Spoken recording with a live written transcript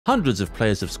Hundreds of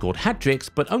players have scored hat-tricks,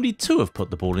 but only 2 have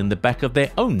put the ball in the back of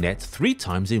their own net 3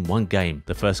 times in one game.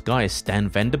 The first guy is Stan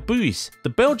van der Buijs. The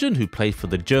Belgian, who played for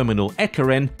the Germinal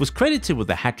Ekeren, was credited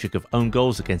with a hat-trick of own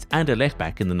goals against Anderlecht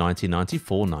back in the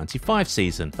 1994-95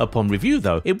 season. Upon review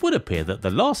though, it would appear that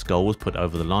the last goal was put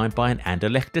over the line by an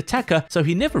Anderlecht attacker, so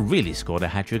he never really scored a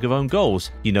hat-trick of own goals.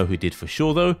 You know who did for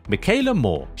sure though? Meikayla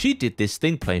Moore. She did this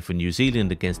thing playing for New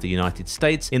Zealand against the United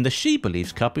States in the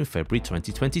SheBelieves Cup in February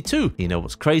 2022. You know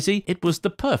what's crazy? It was the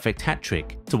perfect hat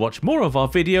trick. To watch more of our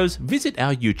videos, visit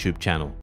our YouTube channel.